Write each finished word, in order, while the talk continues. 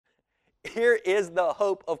Here is the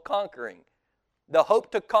hope of conquering. The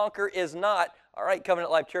hope to conquer is not, all right,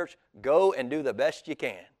 Covenant Life Church, go and do the best you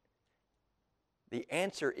can. The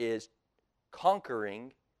answer is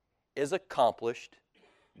conquering is accomplished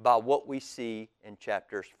by what we see in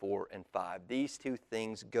chapters 4 and 5. These two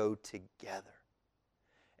things go together.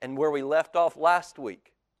 And where we left off last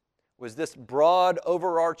week was this broad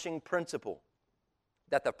overarching principle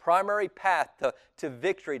that the primary path to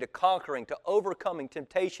victory, to conquering, to overcoming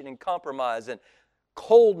temptation and compromise and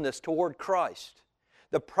coldness toward Christ,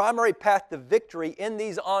 the primary path to victory in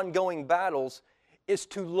these ongoing battles is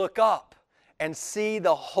to look up and see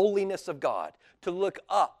the holiness of God, to look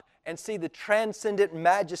up and see the transcendent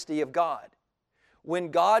majesty of God.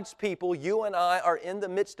 When God's people, you and I, are in the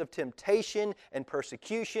midst of temptation and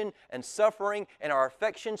persecution and suffering, and our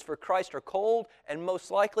affections for Christ are cold, and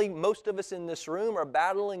most likely most of us in this room are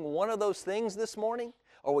battling one of those things this morning,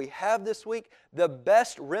 or we have this week, the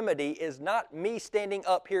best remedy is not me standing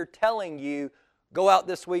up here telling you, go out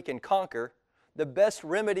this week and conquer. The best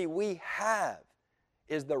remedy we have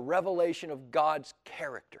is the revelation of God's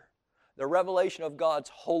character, the revelation of God's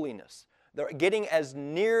holiness. They're getting as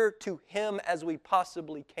near to Him as we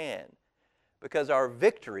possibly can, because our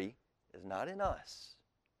victory is not in us.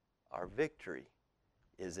 Our victory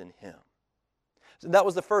is in Him. So that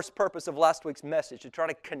was the first purpose of last week's message, to try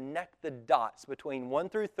to connect the dots between 1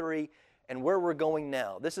 through 3 and where we're going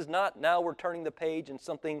now. This is not now we're turning the page and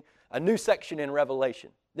a new section in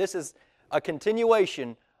Revelation. This is a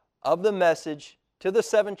continuation of the message to the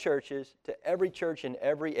 7 churches, to every church in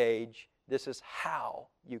every age. This is how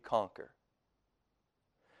you conquer.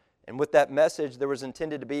 And with that message, there was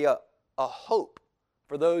intended to be a hope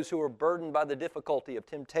for those who are burdened by the difficulty of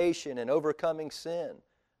temptation and overcoming sin.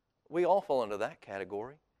 We all fall into that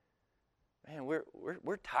category. Man,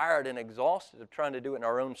 we're tired and exhausted of trying to do it in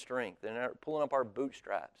our own strength and pulling up our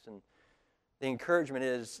bootstraps. And the encouragement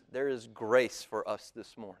is there is grace for us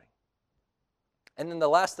this morning. And then the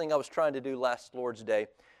last thing I was trying to do last Lord's Day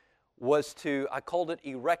was I called it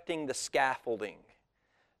erecting the scaffolding,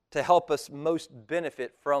 to help us most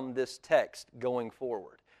benefit from this text going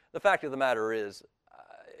forward. The fact of the matter is,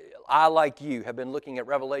 I, like you, have been looking at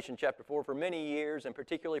Revelation chapter 4 for many years, and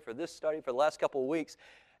particularly for this study for the last couple of weeks,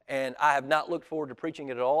 and I have not looked forward to preaching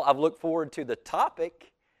it at all. I've looked forward to the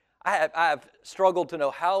topic. I have struggled to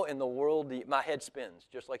know how in the world my head spins,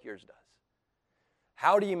 just like yours does.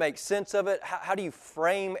 How do you make sense of it? How do you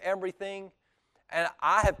frame everything? And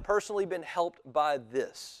I have personally been helped by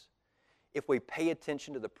this, if we pay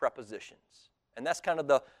attention to the prepositions. And that's kind of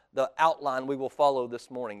the outline we will follow this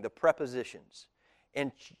morning, the prepositions.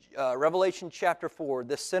 In Revelation chapter 4,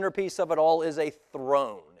 the centerpiece of it all is a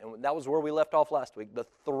throne. And that was where we left off last week, the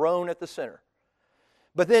throne at the center.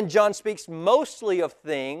 But then John speaks mostly of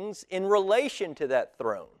things in relation to that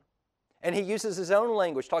throne. And he uses his own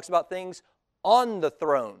language, talks about things on the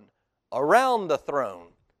throne, around the throne,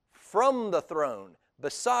 from the throne,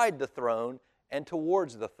 beside the throne, and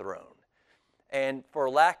towards the throne. And for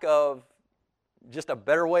lack of just a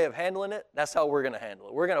better way of handling it, that's how we're going to handle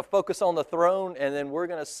it. We're going to focus on the throne, and then we're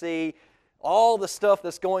going to see all the stuff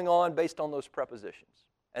that's going on based on those prepositions.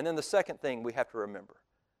 And then the second thing we have to remember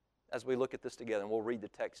as we look at this together, and we'll read the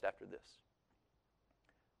text after this.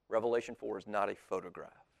 Revelation 4 is not a photograph.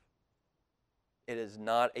 It is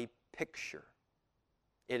not a picture.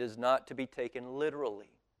 It is not to be taken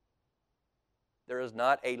literally. There is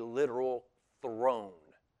not a literal throne.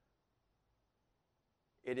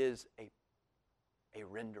 It is a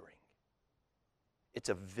rendering. It's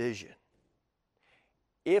a vision.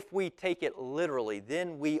 If we take it literally,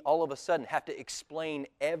 then we all of a sudden have to explain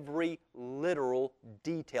every literal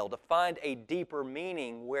detail to find a deeper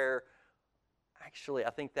meaning where actually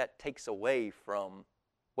I think that takes away from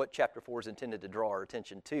what chapter 4 is intended to draw our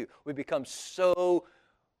attention to. We become so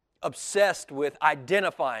obsessed with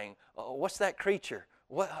identifying, what's that creature?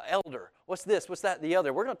 What elder? What's this? What's that? The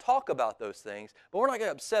other? We're going to talk about those things, but we're not going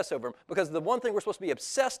to obsess over them, because the one thing we're supposed to be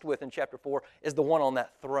obsessed with in chapter 4 is the one on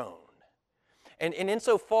that throne. And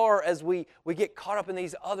insofar as we get caught up in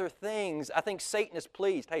these other things, I think Satan is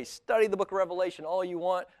pleased. Hey, study the book of Revelation all you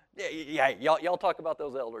want. Yeah, y'all talk about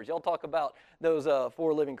those elders. Y'all talk about those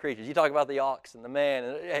 4 living creatures. You talk about the ox and the man.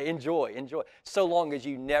 And, hey, enjoy. So long as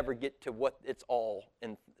you never get to what it's all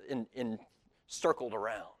in circled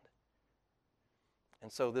around.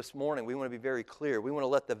 And so this morning, we want to be very clear. We want to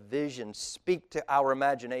let the vision speak to our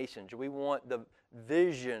imaginations. We want the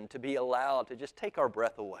vision to be allowed to just take our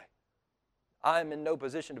breath away. I'm in no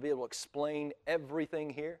position to be able to explain everything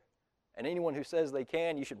here. And anyone who says they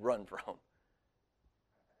can, you should run from.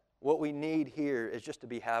 What we need here is just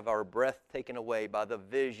to have our breath taken away by the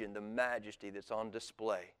vision, the majesty that's on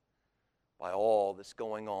display by all that's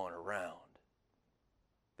going on around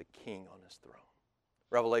the King on his throne.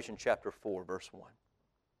 Revelation chapter 4, verse 1.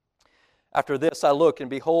 After this I looked, and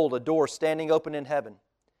behold, a door standing open in heaven.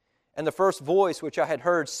 And the first voice which I had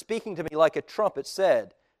heard speaking to me like a trumpet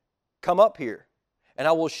said, Come up here, and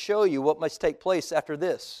I will show you what must take place after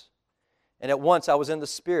this. And at once I was in the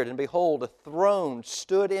Spirit, and behold, a throne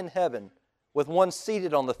stood in heaven, with one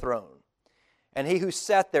seated on the throne. And he who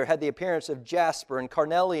sat there had the appearance of jasper and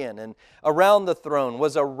carnelian, and around the throne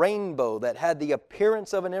was a rainbow that had the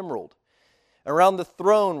appearance of an emerald. Around the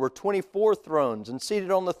throne were 24 thrones, and seated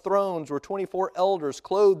on the thrones were 24 elders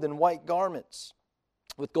clothed in white garments,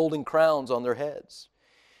 with golden crowns on their heads.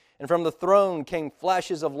 And from the throne came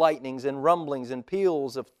flashes of lightnings and rumblings and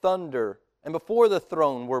peals of thunder. And before the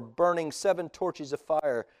throne were burning 7 torches of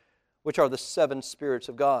fire, which are the 7 spirits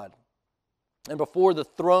of God. And before the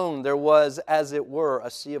throne there was, as it were,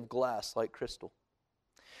 a sea of glass like crystal.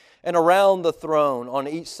 And around the throne, on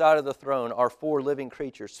each side of the throne, are 4 living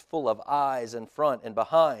creatures, full of eyes in front and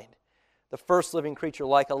behind. The first living creature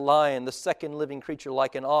like a lion, the second living creature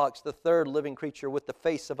like an ox, the third living creature with the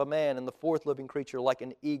face of a man, and the fourth living creature like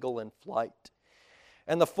an eagle in flight.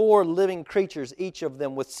 And the 4 living creatures, each of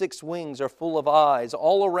them with 6 wings, are full of eyes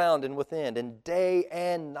all around and within, and day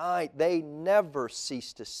and night they never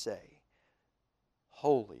cease to say,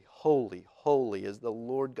 Holy, holy, holy is the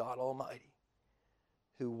Lord God Almighty,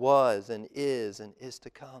 who was and is to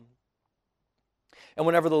come. And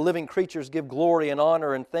whenever the living creatures give glory and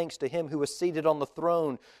honor and thanks to Him who is seated on the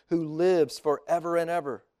throne, who lives forever and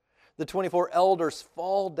ever, the 24 elders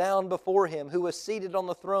fall down before Him who is seated on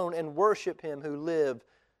the throne and worship Him who lives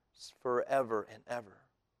forever and ever.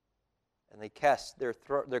 And they cast their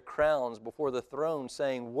crowns before the throne,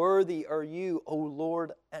 saying, Worthy are you, O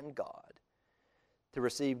Lord and God, to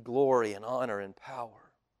receive glory and honor and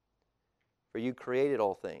power. For you created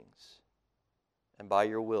all things, and by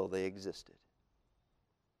your will they existed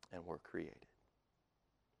and were created.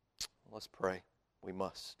 Let's pray. We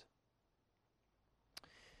must.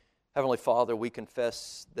 Heavenly Father, we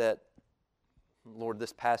confess that, Lord,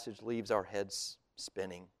 this passage leaves our heads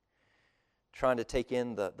spinning, trying to take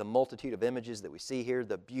in the multitude of images that we see here,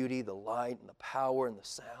 the beauty, the light, and the power, and the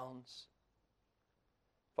sounds.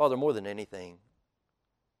 Father, more than anything,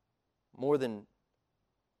 more than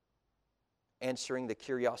answering the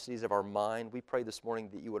curiosities of our mind, we pray this morning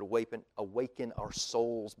that you would awaken our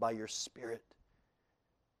souls by your Spirit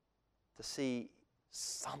to see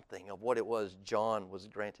something of what it was John was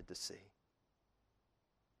granted to see.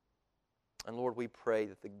 And Lord, we pray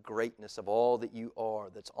that the greatness of all that you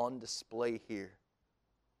are that's on display here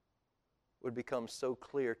would become so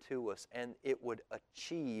clear to us, and it would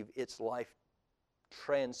achieve its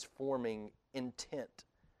life-transforming intent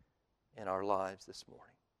in our lives this morning.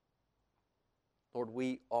 Lord,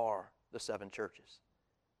 we are the 7 churches.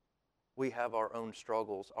 We have our own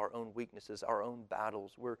struggles, our own weaknesses, our own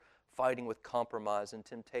battles. We're fighting with compromise and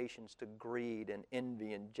temptations to greed and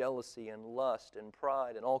envy and jealousy and lust and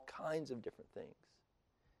pride and all kinds of different things.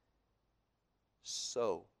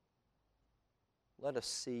 So, let us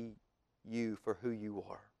see you for who you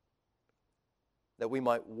are, that we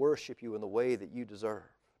might worship you in the way that you deserve,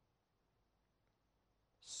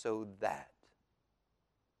 so that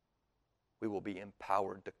we will be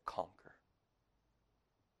empowered to conquer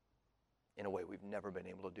in a way we've never been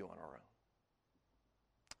able to do on our own.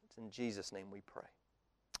 It's in Jesus' name we pray.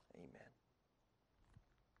 Amen.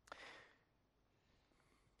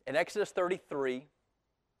 In Exodus 33,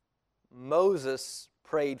 Moses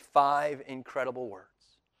prayed 5 incredible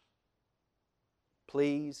words.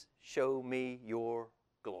 Please show me your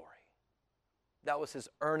glory. That was his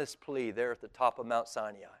earnest plea there at the top of Mount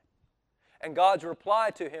Sinai. And God's reply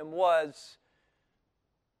to him was,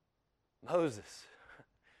 Moses,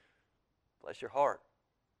 bless your heart.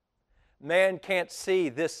 Man can't see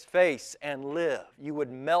this face and live. You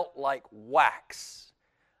would melt like wax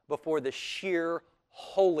before the sheer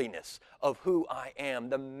holiness of who I am,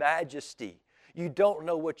 the majesty. You don't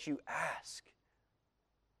know what you ask.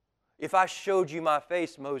 If I showed you my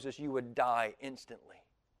face, Moses, you would die instantly.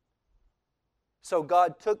 So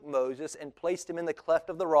God took Moses and placed him in the cleft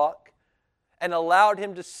of the rock and allowed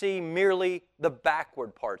him to see merely the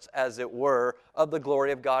backward parts, as it were, of the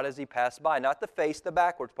glory of God as he passed by. Not the face, the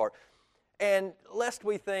backward part. And lest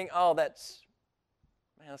we think, oh, that's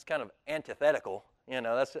kind of antithetical.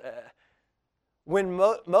 When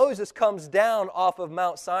Moses comes down off of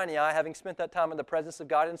Mount Sinai, having spent that time in the presence of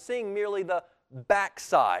God and seeing merely the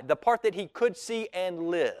backside, the part that he could see and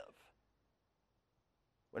live.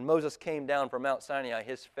 When Moses came down from Mount Sinai,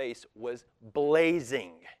 his face was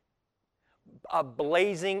blazing. A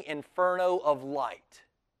blazing inferno of light.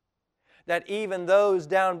 that even those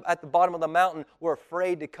down at the bottom of the mountain were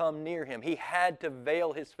afraid to come near him. He had to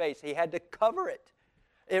veil his face. He had to cover it.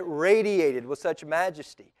 It radiated with such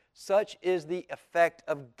majesty. Such is the effect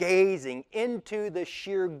of gazing into the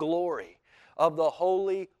sheer glory of the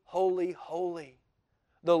holy, holy, holy,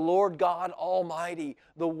 the Lord God Almighty,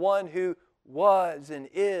 the one who was and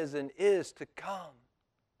is to come.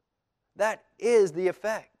 That is the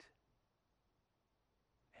effect.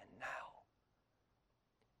 And now,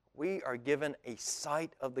 we are given a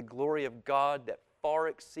sight of the glory of God that far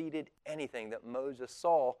exceeded anything that Moses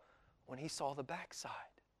saw when he saw the backside.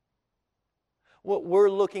 What we're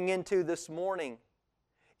looking into this morning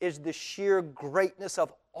is the sheer greatness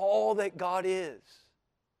of all that God is.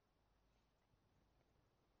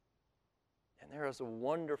 And there is a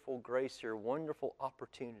wonderful grace here, wonderful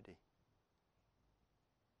opportunity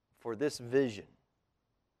for this vision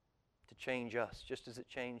to change us, just as it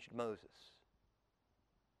changed Moses.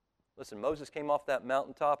 Listen, Moses came off that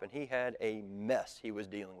mountaintop and he had a mess he was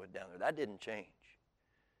dealing with down there. That didn't change.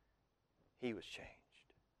 He was changed.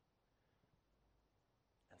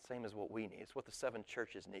 And same as what we need. It's what the 7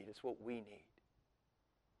 churches need. It's what we need.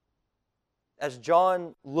 As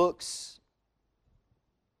John looks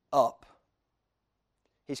up,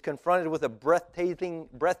 he's confronted with a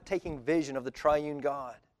breathtaking vision of the triune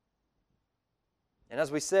God. And as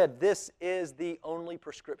we said, this is the only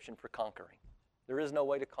prescription for conquering. There is no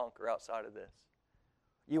way to conquer outside of this.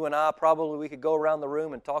 You and I, probably we could go around the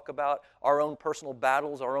room and talk about our own personal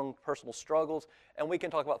battles, our own personal struggles, and we can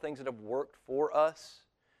talk about things that have worked for us.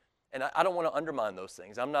 And I don't want to undermine those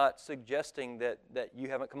things. I'm not suggesting that you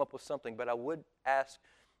haven't come up with something, but I would ask,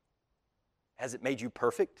 has it made you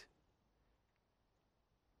perfect?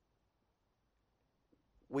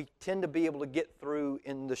 We tend to be able to get through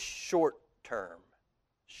in the short term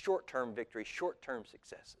victory, short-term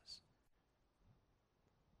successes.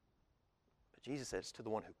 But Jesus says, to the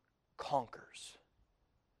one who conquers,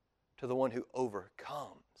 to the one who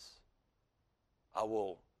overcomes, I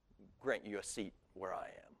will grant you a seat where I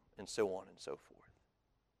am, and so on and so forth.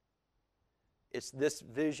 It's this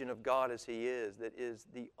vision of God as He is that is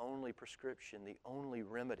the only prescription, the only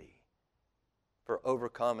remedy for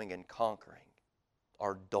overcoming and conquering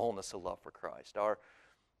our dullness of love for Christ, our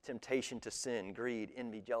temptation to sin, greed,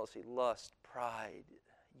 envy, jealousy, lust, pride.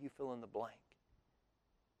 You fill in the blank.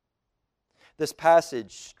 This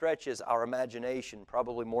passage stretches our imagination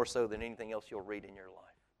probably more so than anything else you'll read in your life.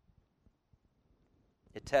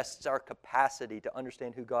 It tests our capacity to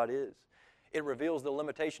understand who God is. It reveals the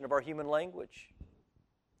limitation of our human language.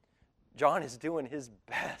 John is doing his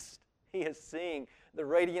best. He is seeing the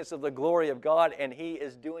radiance of the glory of God, and he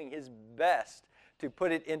is doing his best to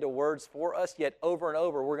put it into words for us, yet over and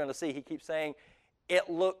over we're going to see he keeps saying, it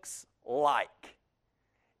looks like.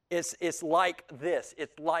 It's like this,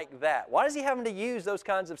 it's like that. Why is he having to use those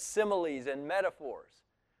kinds of similes and metaphors?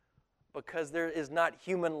 Because there is not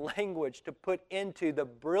human language to put into the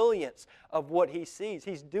brilliance of what he sees.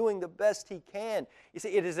 He's doing the best he can. You see,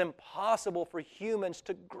 it is impossible for humans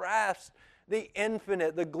to grasp the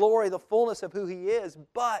infinite, the glory, the fullness of who he is,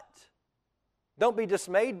 but don't be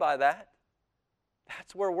dismayed by that.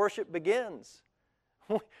 That's where worship begins.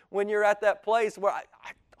 When you're at that place where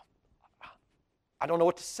I don't know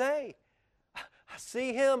what to say. I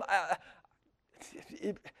see him.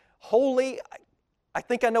 Holy, I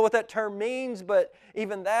think I know what that term means, but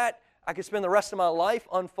even that, I could spend the rest of my life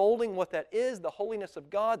unfolding what that is, the holiness of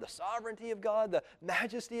God, the sovereignty of God, the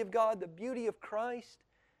majesty of God, the beauty of Christ.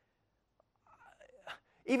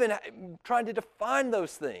 Even trying to define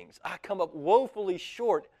those things, I come up woefully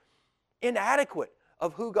short, inadequate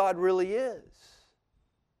of who God really is.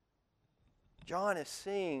 John is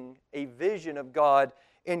seeing a vision of God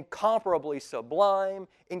incomparably sublime,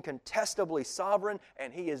 incontestably sovereign,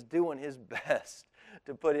 and he is doing his best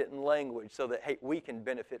to put it in language so that, hey, we can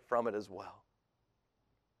benefit from it as well.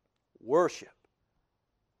 Worship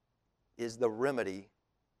is the remedy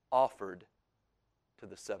offered to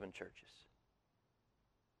the 7 churches.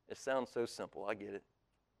 It sounds so simple, I get it.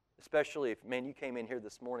 Especially if, man, you came in here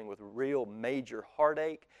this morning with real major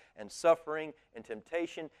heartache and suffering and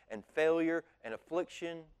temptation and failure and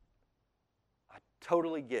affliction. I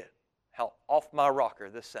totally get how off my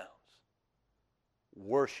rocker this sounds.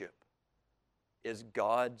 Worship is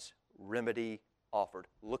God's remedy offered.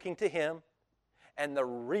 Looking to Him, and the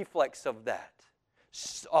reflex of that,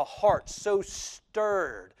 a heart so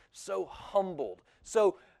stirred, so humbled,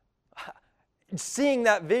 so seeing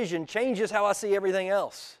that vision changes how I see everything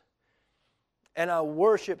else. And I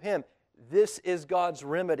worship Him. This is God's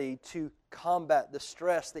remedy to combat the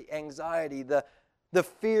stress, the anxiety, the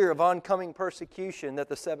fear of oncoming persecution that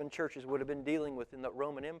the 7 churches would have been dealing with in the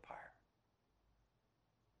Roman Empire.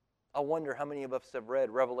 I wonder how many of us have read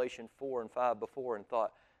Revelation 4 and 5 before and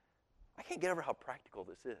thought, I can't get over how practical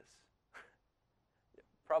this is.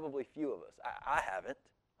 Probably few of us. I haven't.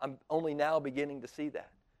 I'm only now beginning to see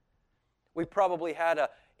that. We probably had an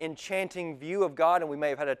enchanting view of God, and we may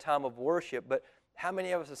have had a time of worship, but how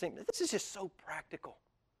many of us have seen, this is just so practical.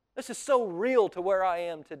 This is so real to where I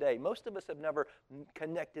am today. Most of us have never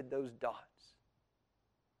connected those dots.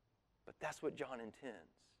 But that's what John intends.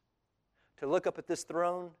 To look up at this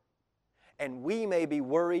throne, and we may be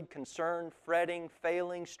worried, concerned, fretting,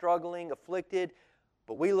 failing, struggling, afflicted,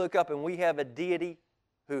 but we look up and we have a deity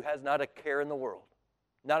who has not a care in the world,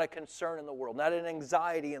 not a concern in the world, not an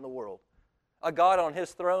anxiety in the world. A God on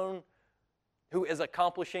His throne who is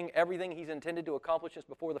accomplishing everything He's intended to accomplish since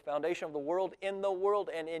before the foundation of the world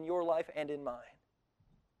and in your life and in mine.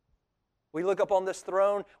 We look up on this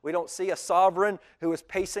throne, we don't see a sovereign who is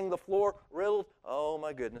pacing the floor, riddled. Oh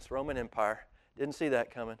my goodness, Roman Empire. Didn't see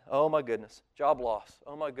that coming. Oh my goodness, job loss.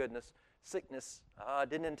 Oh my goodness, sickness. I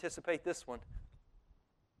didn't anticipate this one.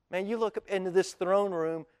 Man, you look up into this throne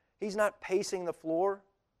room, He's not pacing the floor.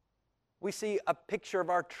 We see a picture of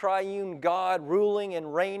our triune God ruling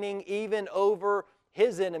and reigning even over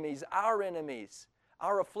His enemies, our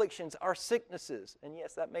afflictions, our sicknesses. And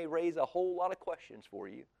yes, that may raise a whole lot of questions for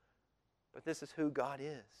you. But this is who God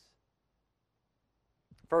is.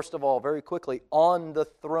 First of all, very quickly, on the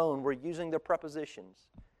throne, we're using the prepositions.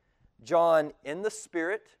 John, in the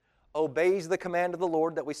Spirit, obeys the command of the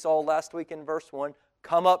Lord that we saw last week in verse 1.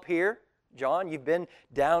 Come up here. John, you've been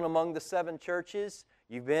down among the 7 churches.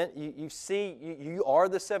 You are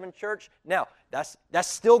the 7th church. Now, that's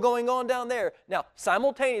still going on down there. Now,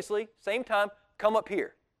 simultaneously, same time, come up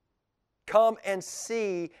here. Come and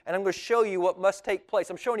see, and I'm going to show you what must take place.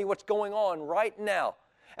 I'm showing you what's going on right now.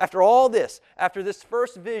 After all this, after this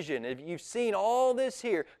first vision, if you've seen all this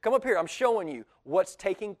here, come up here. I'm showing you what's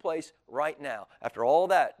taking place right now. After all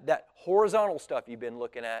that horizontal stuff you've been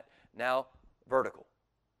looking at, now vertical.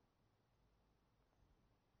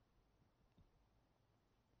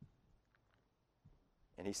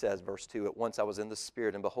 And he says, verse 2, at once I was in the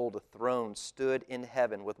Spirit, and behold, a throne stood in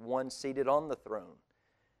heaven with one seated on the throne.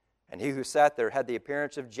 And he who sat there had the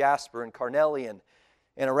appearance of jasper and carnelian,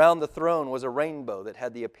 and around the throne was a rainbow that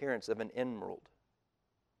had the appearance of an emerald.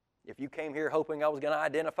 If you came here hoping I was going to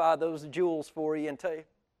identify those jewels for you and tell you,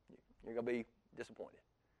 you're going to be disappointed.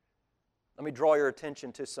 Let me draw your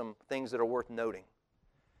attention to some things that are worth noting.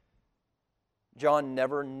 John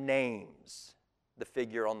never names the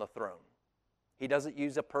figure on the throne. He doesn't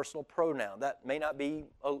use a personal pronoun. That may not be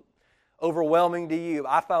overwhelming to you.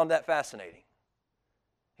 I found that fascinating.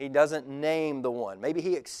 He doesn't name the one. Maybe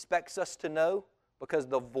he expects us to know because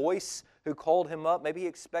the voice who called him up, maybe he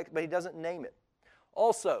expects, but he doesn't name it.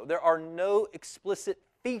 Also, there are no explicit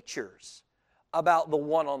features about the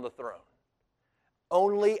one on the throne.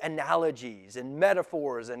 Only analogies and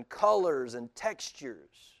metaphors and colors and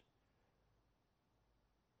textures.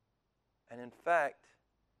 And in fact,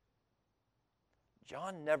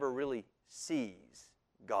 John never really sees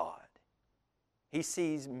God. He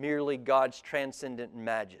sees merely God's transcendent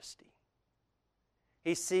majesty.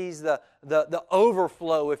 He sees the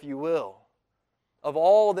overflow, if you will, of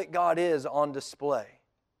all that God is on display.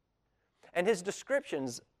 And his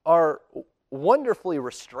descriptions are wonderfully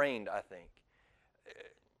restrained, I think.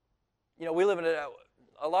 You know, we live in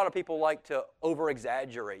a lot of people like to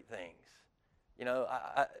over-exaggerate things. You know,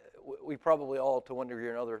 we probably all, to one degree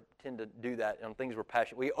or another, tend to do that on things we're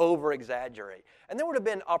passionate. We over-exaggerate. And there would have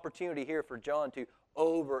been opportunity here for John to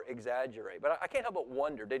over-exaggerate. But I can't help but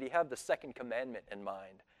wonder, did he have the second commandment in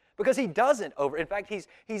mind? Because he doesn't over. In fact, he's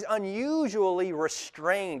unusually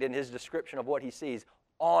restrained in his description of what he sees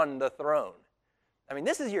on the throne. I mean,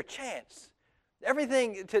 this is your chance.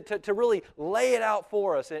 Everything to really lay it out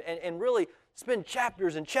for us and really spend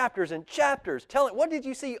chapters and chapters and chapters telling, what did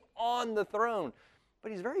you see on the throne?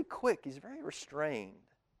 But he's very quick. He's very restrained.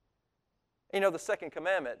 You know, the second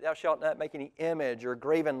commandment, thou shalt not make any image or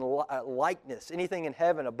graven likeness, anything in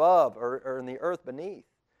heaven above or in the earth beneath.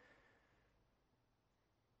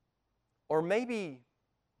 Or maybe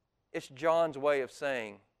it's John's way of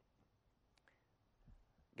saying,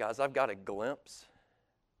 guys, I've got a glimpse.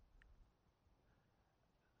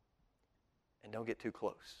 And don't get too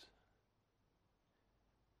close.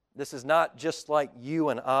 This is not just like you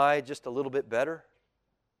and I, just a little bit better.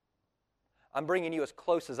 I'm bringing you as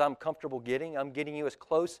close as I'm comfortable getting. I'm getting you as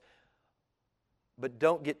close, but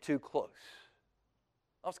don't get too close.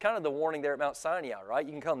 That was kind of the warning there at Mount Sinai, right?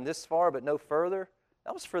 You can come this far, but no further.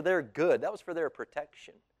 That was for their good. That was for their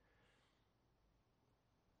protection.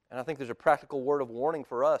 And I think there's a practical word of warning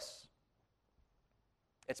for us.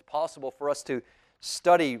 It's possible for us to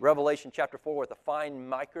study Revelation chapter 4 with a fine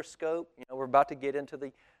microscope. We're about to get into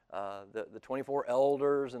the 24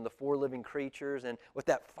 elders and the 4 living creatures, and with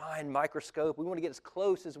that fine microscope, we want to get as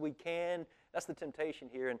close as we can. That's the temptation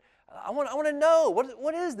here, and I want to know,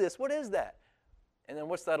 what is this? What is that? And then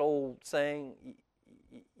what's that old saying?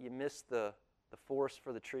 You miss the forest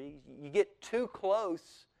for the trees. You get too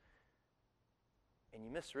close, and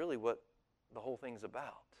you miss really what the whole thing's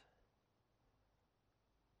about.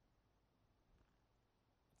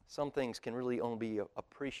 Some things can really only be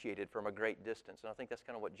appreciated from a great distance, and I think that's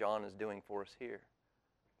kind of what John is doing for us here.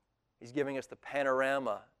 He's giving us the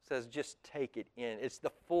panorama. Says, just take it in. It's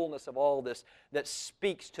the fullness of all this that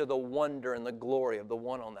speaks to the wonder and the glory of the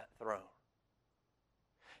one on that throne.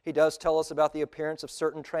 He does tell us about the appearance of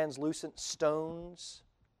certain translucent stones.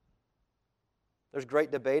 There's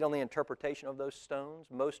great debate on the interpretation of those stones.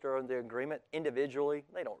 Most are in the agreement. Individually,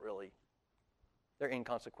 they're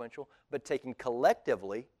inconsequential. But taken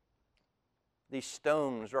collectively, these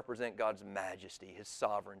stones represent God's majesty, His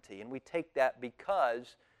sovereignty. And we take that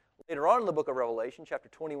because later on in the book of Revelation, chapter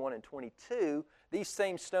 21 and 22, these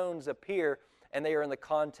same stones appear, and they are in the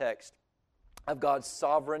context of God's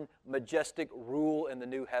sovereign, majestic rule in the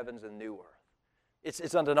new heavens and new earth.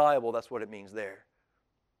 It's undeniable that's what it means there.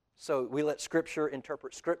 So we let Scripture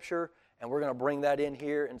interpret Scripture, and we're going to bring that in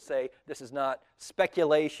here and say, this is not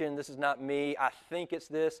speculation, this is not me, I think it's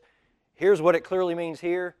this. Here's what it clearly means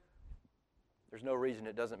here. There's no reason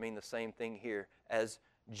it doesn't mean the same thing here. As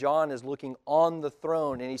John is looking on the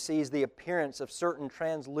throne and he sees the appearance of certain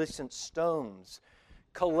translucent stones,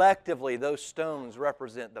 collectively those stones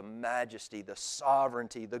represent the majesty, the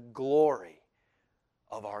sovereignty, the glory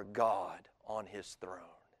of our God on His throne.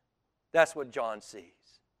 That's what John sees.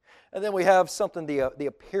 And then we have something, the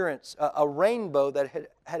appearance, a rainbow that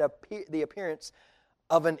had the appearance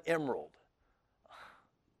of an emerald.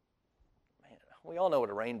 Man, we all know what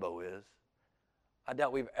a rainbow is. I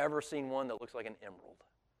doubt we've ever seen one that looks like an emerald.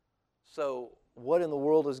 So what in the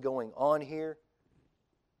world is going on here?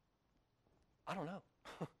 I don't know.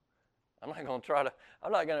 I'm not going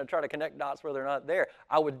to try to connect dots where they're not there.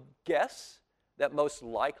 I would guess that most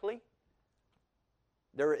likely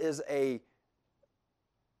there is an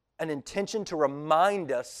intention to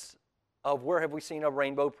remind us of where have we seen a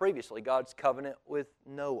rainbow previously. God's covenant with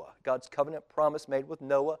Noah. God's covenant promise made with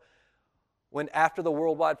Noah when after the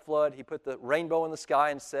worldwide flood, He put the rainbow in the sky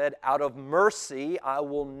and said, out of mercy, I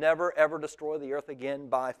will never ever destroy the earth again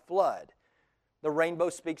by flood. The rainbow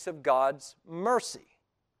speaks of God's mercy.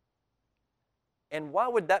 And why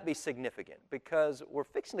would that be significant? Because we're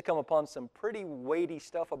fixing to come upon some pretty weighty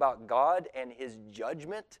stuff about God and His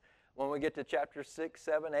judgment when we get to chapter 6,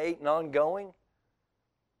 7, 8, and ongoing.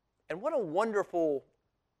 And what a wonderful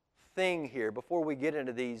thing here before we get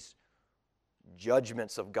into these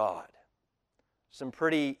judgments of God. Some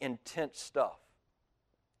pretty intense stuff.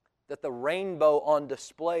 That the rainbow on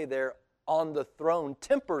display there on the throne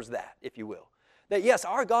tempers that, if you will. That yes,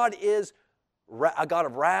 our God is a God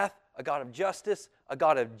of wrath, a God of justice, a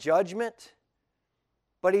God of judgment,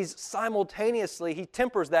 but He's simultaneously, He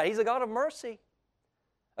tempers that. He's a God of mercy,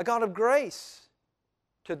 a God of grace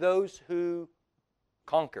to those who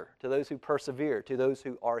conquer, to those who persevere, to those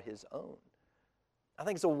who are His own. I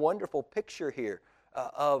think it's a wonderful picture here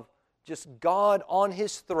of just God on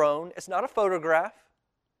His throne. It's not a photograph,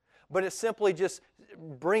 but it's simply just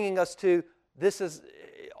bringing us to this is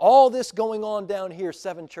all this going on down here,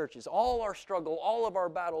 7 churches, all our struggle, all of our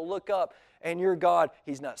battle. Look up, and your God,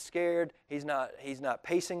 He's not scared. He's not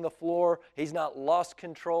pacing the floor. He's not lost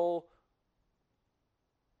control.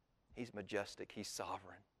 He's majestic. He's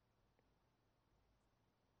sovereign.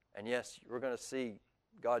 And yes, we're going to see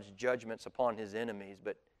God's judgments upon His enemies,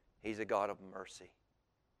 but He's a God of mercy.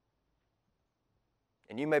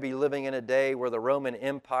 And you may be living in a day where the Roman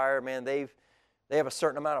Empire, man, they have a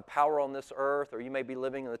certain amount of power on this earth, or you may be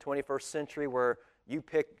living in the 21st century where you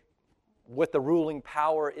pick what the ruling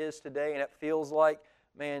power is today, and it feels like,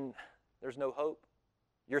 man, there's no hope.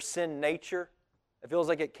 Your sin nature, it feels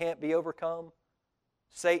like it can't be overcome.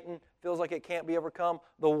 Satan feels like it can't be overcome.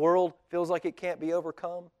 The world feels like it can't be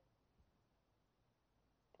overcome.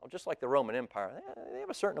 Well, just like the Roman Empire, they have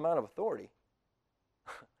a certain amount of authority.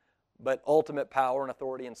 But ultimate power and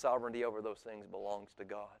authority and sovereignty over those things belongs to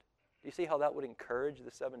God. Do you see how that would encourage the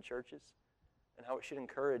 7 churches? And how it should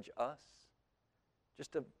encourage us?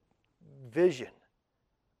 Just a vision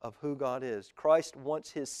of who God is. Christ wants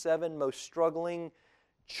His 7 most struggling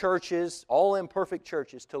churches, all imperfect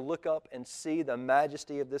churches, to look up and see the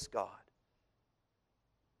majesty of this God.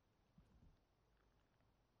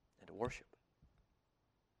 And to worship.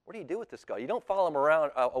 What do you do with this God? You don't follow Him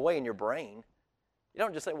around away in your brain. You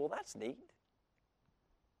don't just say, well, that's neat.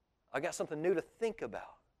 I got something new to think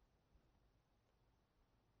about.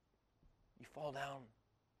 You fall down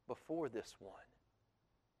before this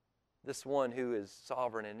one who is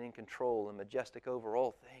sovereign and in control and majestic over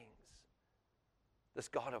all things, this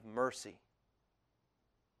God of mercy.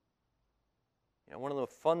 You know, one of the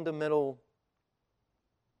fundamental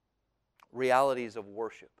realities of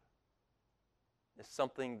worship is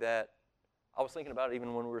something that I was thinking about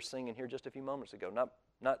even when we were singing here just a few moments ago.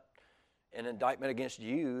 Not an indictment against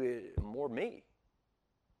you, more me.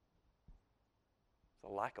 It's a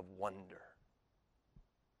lack of wonder.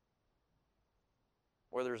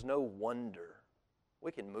 Where there's no wonder,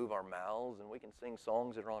 we can move our mouths and we can sing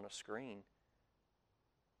songs that are on a screen.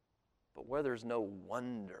 But where there's no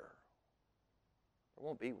wonder, there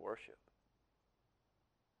won't be worship.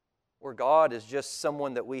 Where God is just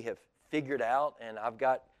someone that we have figured out and I've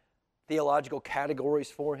got theological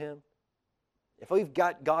categories for Him. If we've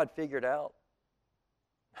got God figured out,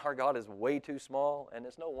 our God is way too small, and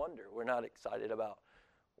it's no wonder we're not excited about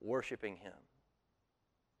worshiping Him.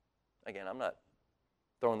 Again, I'm not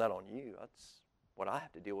throwing that on you. That's what I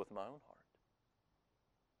have to deal with in my own heart.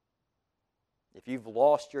 If you've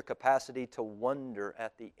lost your capacity to wonder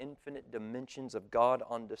at the infinite dimensions of God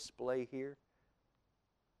on display here,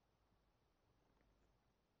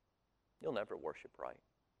 you'll never worship right.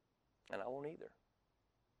 And I won't either.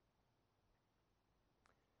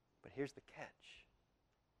 But here's the catch.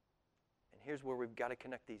 And here's where we've got to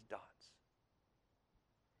connect these dots.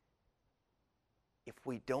 If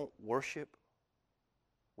we don't worship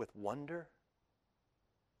with wonder,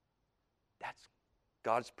 that's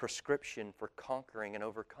God's prescription for conquering and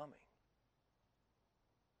overcoming.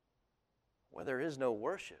 Where there is no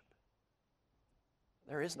worship,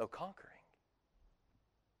 there is no conquering.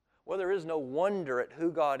 Where there is no wonder at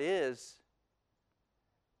who God is,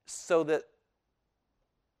 so that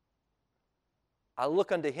I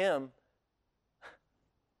look unto Him,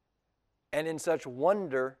 and in such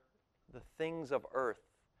wonder, the things of earth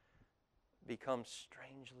become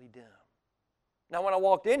strangely dim. Now, when I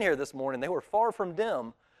walked in here this morning, they were far from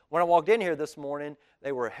dim. When I walked in here this morning,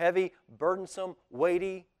 they were heavy, burdensome,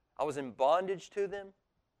 weighty. I was in bondage to them.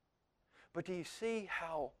 But do you see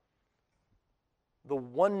how the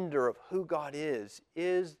wonder of who God is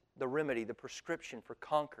the remedy, the prescription for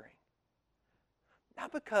conquering?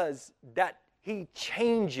 Not because that He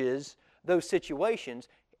changes those situations,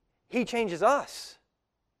 He changes us.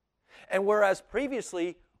 And whereas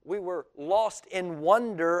previously we were lost in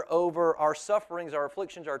wonder over our sufferings, our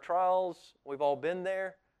afflictions, our trials, we've all been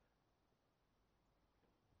there,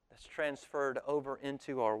 that's transferred over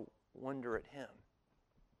into our wonder at Him.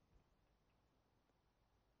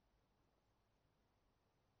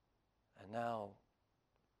 And now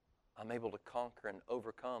I'm able to conquer and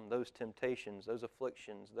overcome those temptations, those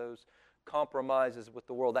afflictions, those compromises with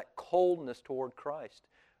the world, that coldness toward Christ.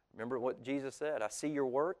 Remember what Jesus said, I see your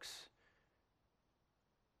works,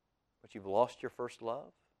 but you've lost your first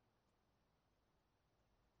love.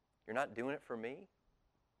 You're not doing it for me.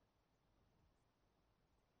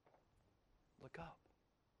 Look up.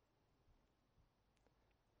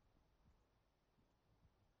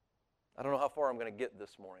 I don't know how far I'm going to get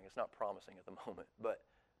this morning. It's not promising at the moment, but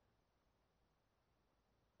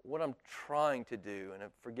what I'm trying to do, and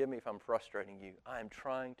forgive me if I'm frustrating you, I am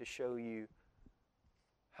trying to show you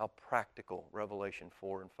how practical Revelation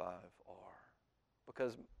 4 and 5 are.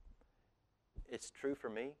 Because it's true for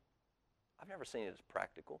me. I've never seen it as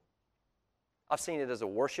practical. I've seen it as a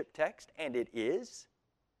worship text, and it is,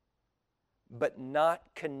 but not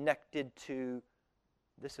connected to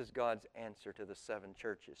this is God's answer to the 7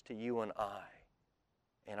 churches, to you and I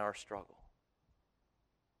in our struggle.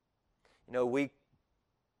 You know, we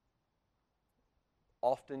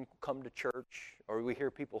often come to church, or we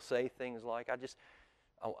hear people say things like,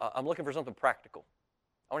 I'm looking for something practical.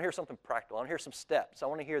 I want to hear something practical. I want to hear some steps. I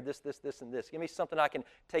want to hear this, this, this, and this. Give me something I can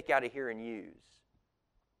take out of here and use.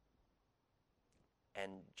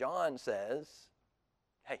 And John says,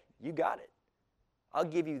 hey, you got it. I'll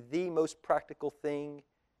give you the most practical thing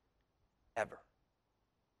ever.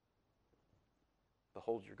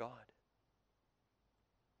 Behold your God.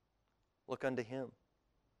 Look unto Him.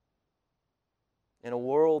 In a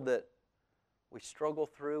world that we struggle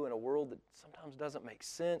through, in a world that sometimes doesn't make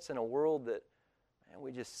sense, in a world that, man,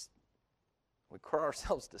 we cry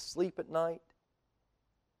ourselves to sleep at night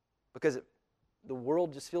because the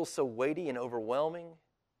world just feels so weighty and overwhelming.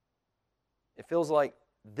 It feels like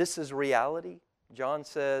this is reality. John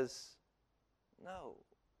says, no,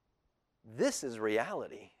 this is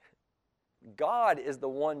reality. God is the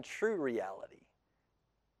one true reality.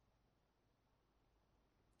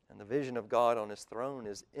 And the vision of God on His throne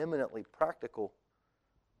is eminently practical.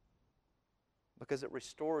 because it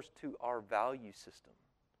restores to our value system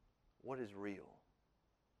what is real,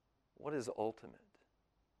 what is ultimate,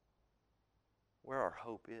 where our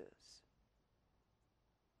hope is.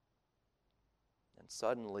 And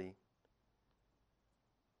suddenly,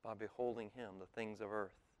 by beholding Him, the things of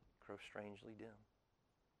earth grow strangely dim.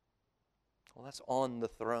 Well, that's on the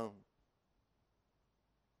throne.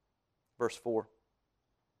 Verse 4.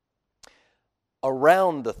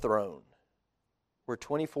 Around the throne were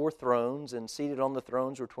 24 thrones, and seated on the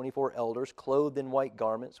thrones were 24 elders, clothed in white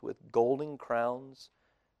garments with golden crowns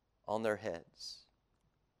on their heads.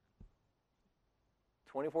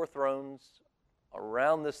 24 thrones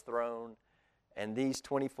around this throne, and these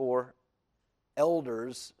 24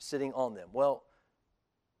 elders sitting on them. Well,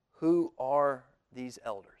 who are these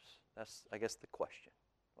elders? That's, I guess, the question.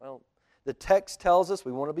 Well, the text tells us,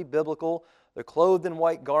 we want to be biblical, they're clothed in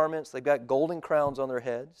white garments, they've got golden crowns on their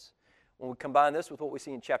heads. When we combine this with what we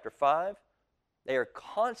see in chapter 5, they are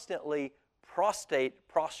constantly prostrating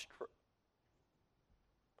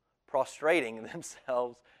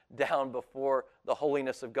themselves down before the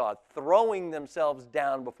holiness of God, throwing themselves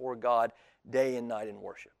down before God day and night in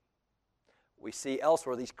worship. We see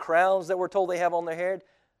elsewhere these crowns that we're told they have on their head,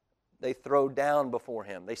 they throw down before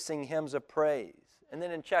Him. They sing hymns of praise. And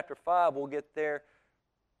then in chapter 5, we'll get there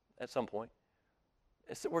at some point.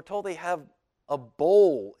 We're told they have a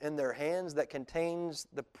bowl in their hands that contains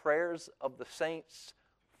the prayers of the saints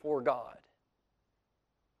for God.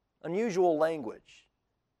 Unusual language.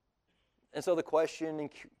 And so the question, and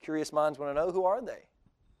curious minds want to know, who are they?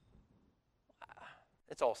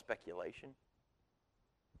 It's all speculation.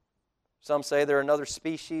 Some say they're another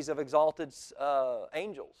species of exalted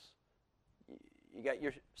angels. You got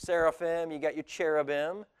your seraphim, you got your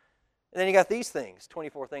cherubim, and then you got these things,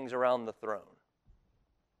 24 things around the throne.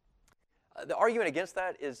 The argument against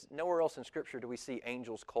that is nowhere else in Scripture do we see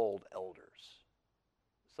angels called elders.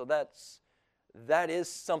 So that is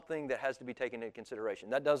something that has to be taken into consideration.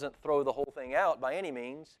 That doesn't throw the whole thing out by any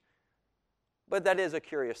means, but that is a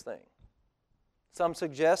curious thing. Some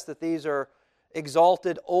suggest that these are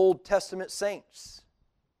exalted Old Testament saints.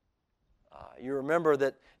 You remember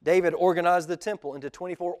that David organized the temple into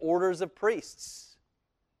 24 orders of priests.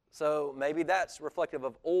 So maybe that's reflective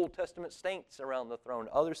of Old Testament saints around the throne.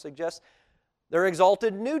 Others suggest they're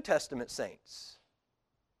exalted New Testament saints.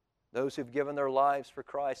 Those who've given their lives for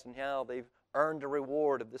Christ and how they've earned a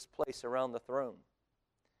reward of this place around the throne.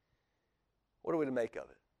 What are we to make of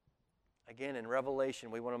it? Again, in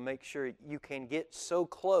Revelation, we want to make sure you can get so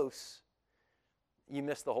close you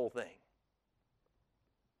miss the whole thing.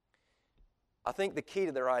 I think the key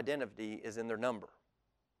to their identity is in their number.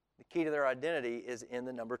 The key to their identity is in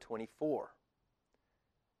the number 24.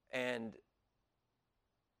 And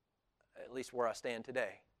at least where I stand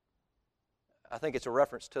today, I think it's a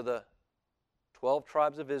reference to the 12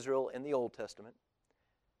 tribes of Israel in the Old Testament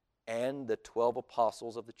and the 12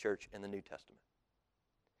 apostles of the church in the New Testament.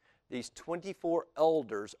 These 24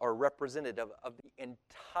 elders are representative of the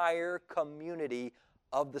entire community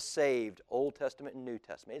of the saved, Old Testament and New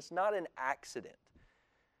Testament. It's not an accident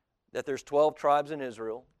that there's 12 tribes in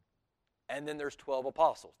Israel and then there's 12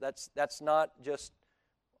 apostles. That's not just,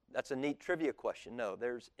 that's a neat trivia question. No,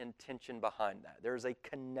 there's intention behind that. There's a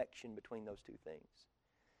connection between those two things.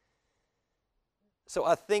 So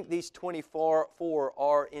I think these 24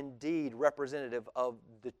 are indeed representative of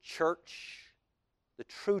the church, the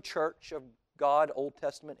true church of God, Old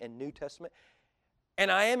Testament and New Testament. And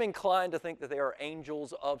I am inclined to think that they are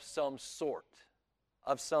angels of some sort,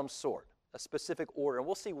 a specific order. And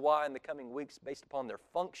we'll see why in the coming weeks based upon their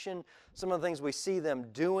function, some of the things we see them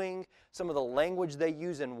doing, some of the language they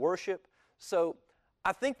use in worship. So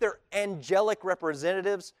I think they're angelic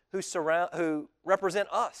representatives who represent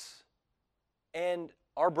us and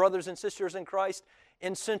our brothers and sisters in Christ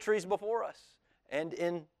in centuries before us and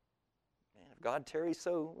in, if God tarries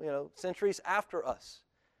so, centuries after us.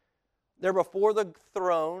 They're before the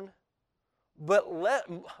throne, but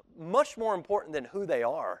much more important than who they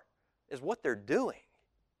are is what they're doing.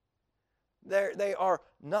 They are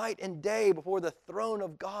night and day before the throne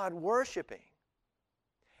of God worshiping.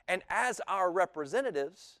 And as our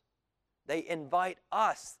representatives, they invite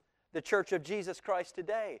us, the Church of Jesus Christ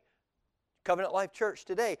today, Covenant Life Church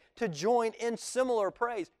today, to join in similar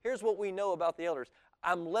praise. Here's what we know about the elders.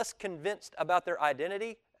 I'm less convinced about their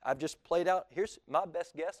identity. I've just played out, here's my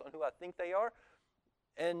best guess on who I think they are,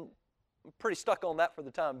 and I'm pretty stuck on that for the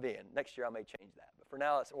time being. Next year I may change that, but for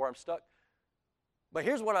now that's where I'm stuck. But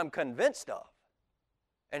here's what I'm convinced of,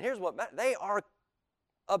 and here's what matters. They are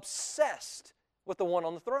obsessed with the one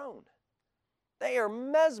on the throne. They are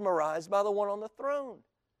mesmerized by the one on the throne.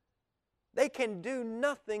 They can do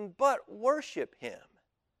nothing but worship Him.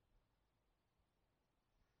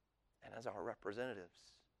 And as our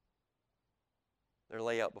representatives, they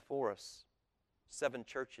lay out before us 7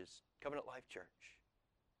 churches, Covenant Life Church.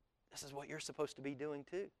 This is what you're supposed to be doing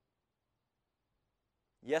too.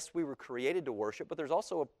 Yes, we were created to worship, but there's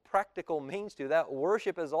also a practical means to that.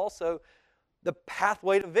 Worship is also the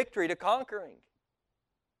pathway to victory, to conquering.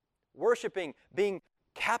 Worshiping, being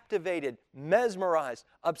captivated, mesmerized,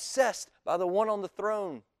 obsessed by the one on the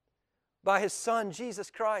throne, by His Son,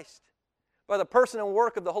 Jesus Christ, by the person and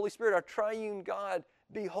work of the Holy Spirit, our triune God,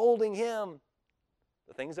 beholding Him.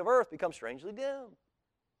 The things of earth become strangely dim.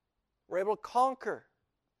 We're able to conquer.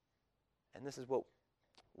 And this is what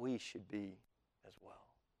we should be as well.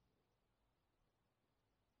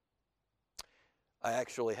 I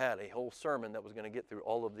actually had a whole sermon that was going to get through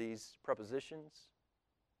all of these prepositions,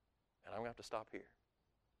 and I'm going to have to stop here.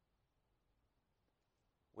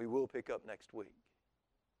 We will pick up next week.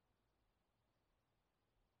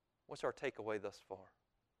 What's our takeaway thus far?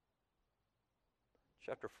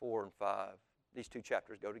 Chapter 4 and 5, these 2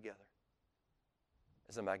 chapters go together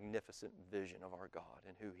as a magnificent vision of our God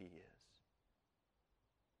and who He is.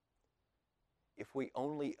 If we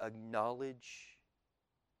only acknowledge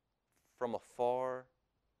from afar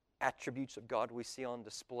attributes of God we see on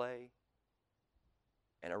display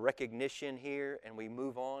and a recognition here and we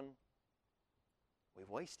move on, we've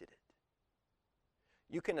wasted it.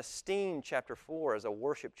 You can esteem chapter 4 as a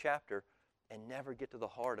worship chapter and never get to the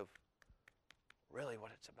heart of really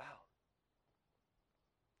what it's about.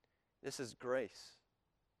 This is grace.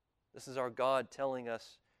 This is our God telling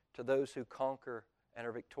us, to those who conquer and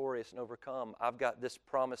are victorious and overcome, I've got this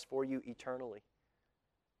promise for you eternally.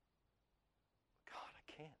 God,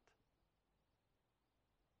 I can't.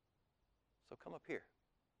 So come up here.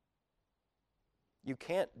 You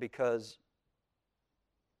can't because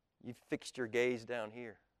you've fixed your gaze down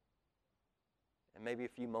here. And maybe a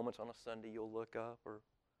few moments on a Sunday you'll look up, or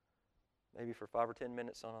maybe for 5 or 10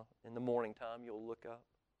 minutes in the morning time you'll look up.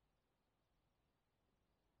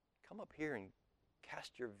 Come up here and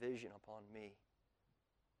cast your vision upon me.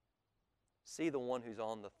 See the one who's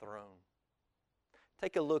on the throne.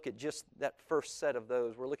 Take a look at just that first set of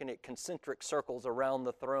those. We're looking at concentric circles around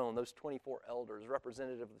the throne, those 24 elders,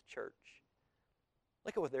 representative of the church.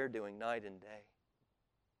 Look at what they're doing night and day.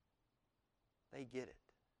 They get it.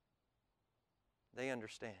 They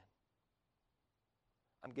understand.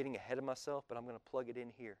 I'm getting ahead of myself, but I'm going to plug it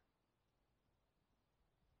in here.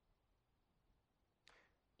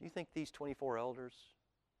 Do you think these 24 elders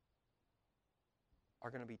are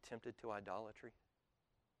going to be tempted to idolatry?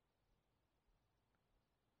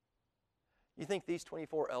 You think these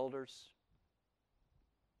 24 elders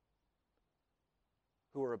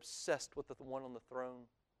who are obsessed with the one on the throne,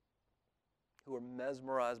 who are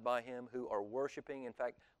mesmerized by Him, who are worshiping, in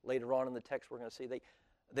fact, later on in the text we're going to see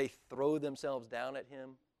they throw themselves down at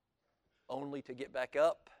Him only to get back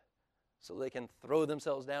up so they can throw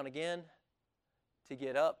themselves down again to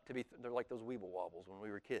get up, they're like those weeble wobbles when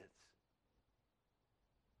we were kids.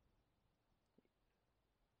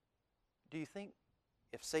 Do you think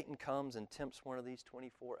if Satan comes and tempts one of these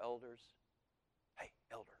 24 elders, hey,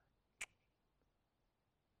 elder,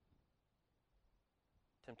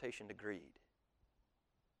 temptation to greed,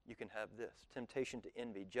 you can have this. Temptation to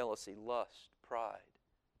envy, jealousy, lust, pride.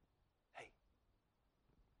 Hey,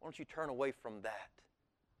 why don't you turn away from that?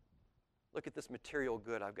 Look at this material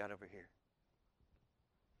good I've got over here.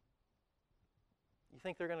 You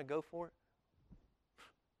think they're going to go for it?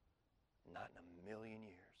 Not in a million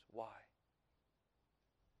years. Why?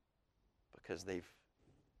 Because they've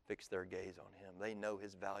fixed their gaze on Him. They know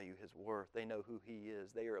His value, His worth. They know who He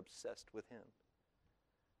is. They are obsessed with Him.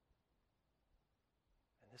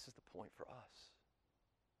 And this is the point for us.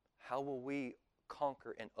 How will we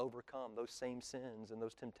conquer and overcome those same sins and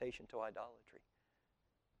those temptations to idolatry?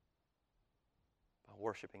 By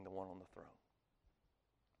worshiping the one on the throne.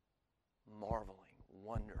 Marveling,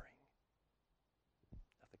 wondering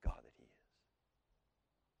at the God that He is.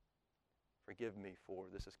 Forgive me for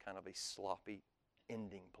this is kind of a sloppy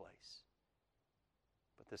ending place.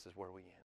 But this is where we end.